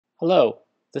Hello,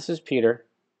 this is Peter,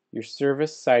 your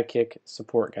Service Sidekick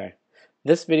support guy.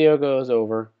 This video goes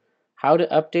over how to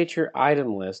update your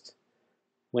item list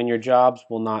when your jobs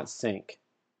will not sync.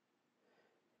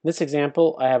 In this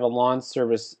example, I have a lawn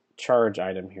service charge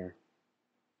item here.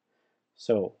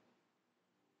 So,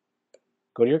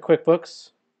 go to your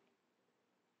QuickBooks,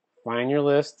 find your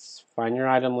lists, find your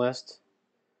item list,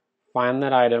 find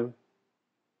that item,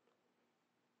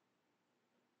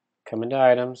 come into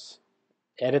items,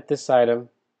 edit this item,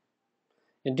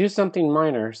 and do something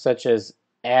minor such as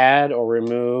add or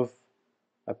remove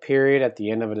a period at the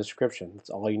end of a description.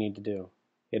 That's all you need to do.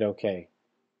 Hit OK.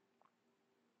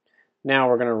 Now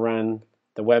we're going to run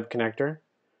the web connector.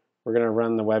 We're going to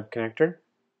run the web connector.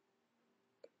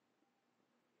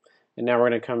 And now we're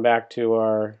going to come back to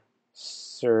our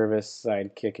Service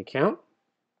Sidekick account.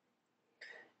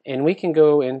 And we can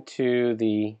go into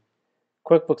the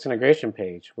QuickBooks integration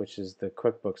page, which is the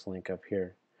QuickBooks link up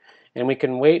here. And we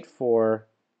can wait for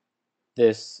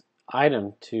this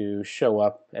item to show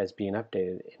up as being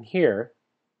updated. And here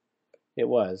it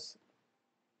was.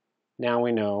 Now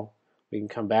we know we can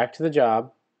come back to the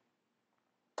job,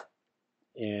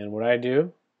 and what I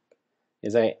do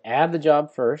is I add the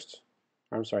job first,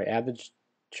 or I'm sorry, add the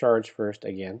charge first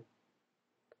again.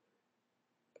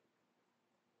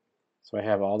 So I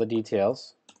have all the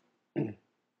details.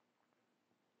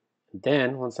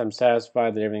 Then, once I'm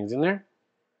satisfied that everything's in there,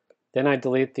 then I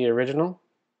delete the original.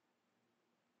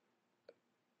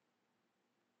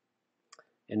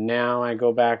 And now I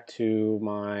go back to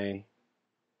my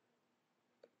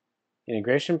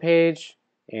integration page,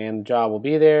 and the job will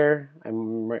be there.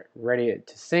 I'm ready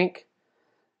to sync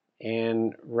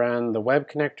and run the web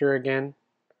connector again.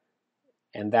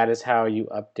 And that is how you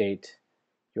update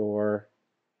your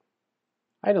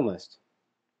item list.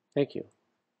 Thank you.